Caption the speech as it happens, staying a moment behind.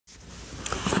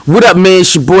What up, man?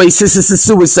 It's your boy,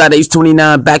 Suicide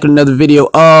H29, back with another video.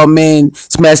 Oh, man,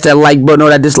 smash that like button or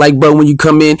that dislike button when you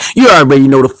come in. You already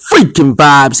know the freaking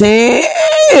vibes. Hey.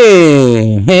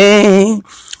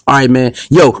 Alright, man.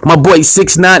 Yo, my boy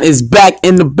 6IX9INE is back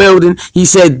in the building. He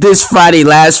said this Friday,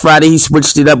 last Friday, he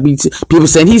switched it up. People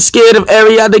saying he's scared of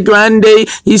Ariana Grande.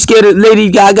 He's scared of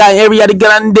Lady Gaga, Ariana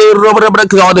Grande,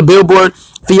 because all the Billboard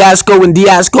fiasco and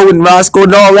Diasco and Roscoe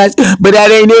and all that, but that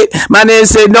ain't it. My man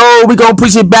said, no, we gonna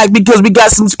push it back because we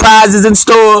got some surprises in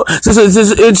store.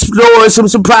 Some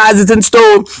surprises in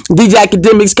store. DJ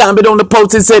Academics commented on the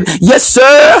post and said, yes,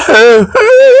 sir.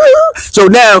 So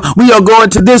now we are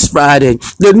going to this Friday,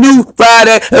 the new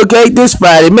Friday. Okay, this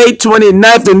Friday, May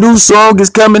 29th, the new song is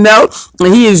coming out,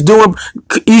 and he's doing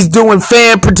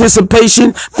fan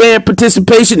participation.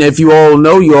 If you all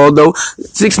know,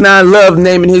 6IX9INE love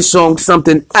naming his song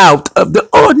something out of the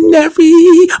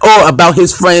ordinary, or about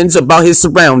his friends, about his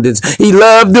surroundings. He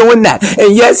loved doing that,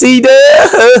 and yes, he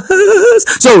does.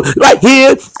 So right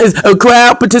here is a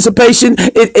crowd participation.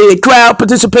 It is a fan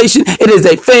participation.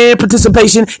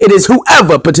 It is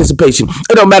whoever participation.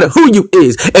 It don't matter who you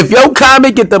is. If your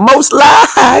comment get the most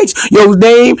likes, your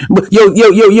name will be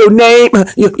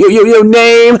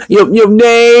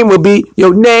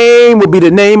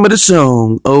the name of the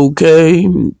song. Okay.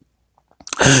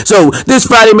 So this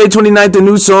Friday, May 29th, the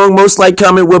new song, most like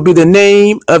comment will be the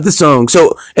name of the song.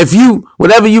 So if you,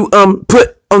 whatever you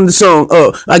put on the song,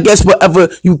 I guess whatever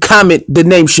you comment the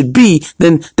name should be,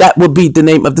 then that will be the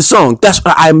name of the song. That's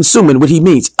what I'm assuming what he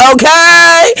means.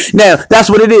 Okay, now that's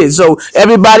what it is. So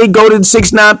everybody go to the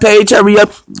 6IX9INE page, hurry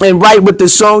up and write what the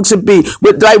song should be,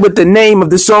 write what the name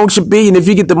of the song should be, and if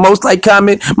you get the most like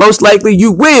comment, most likely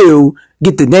you will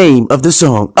get the name of the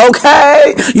song.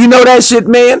 Okay, you know that shit,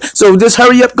 man. So just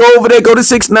hurry up, go over there, go to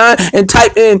 6IX9INE and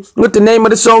type in what the name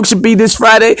of the song should be this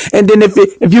Friday. And then if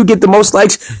you get the most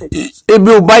likes,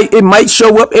 it might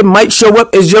show up. It might show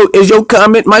up as your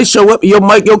comment might show up. Your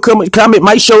comment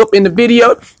might show up in the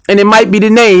video, and it might be the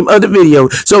name of the video.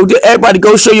 So everybody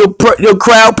go show your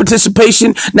crowd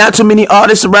participation. Not too many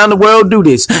artists around the world do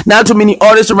this. Not too many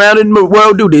artists around the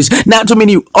world do this. Not too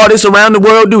many artists around the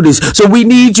world do this. So we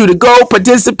need you to go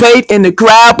participate in the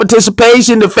crowd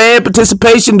participation, the fan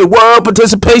participation, the world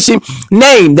participation.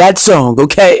 Name that song,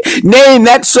 okay? Name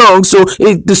that song so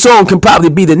the song can probably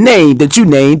be the name that you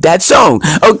named that song,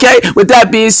 okay? With that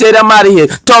being said, I'm out of here.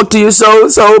 Talk to your soul,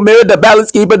 mirror, the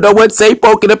balance keeper, no one safe,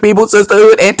 poking the people,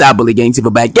 sisterhood, anti-bully gang,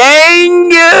 super back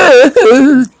gang.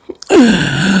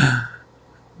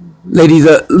 Ladies,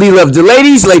 Lee loves the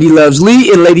ladies, lady loves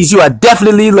Lee, and ladies, you are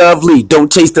definitely lovely.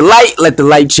 Don't chase the light, let the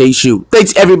light chase you.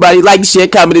 Thanks everybody, like, share,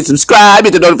 comment, and subscribe,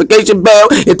 hit the notification bell,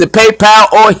 hit the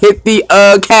PayPal, or hit the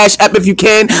Cash App if you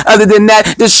can. Other than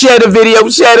that, just share the video,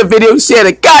 share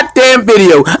the goddamn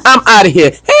video. I'm out of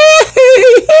here.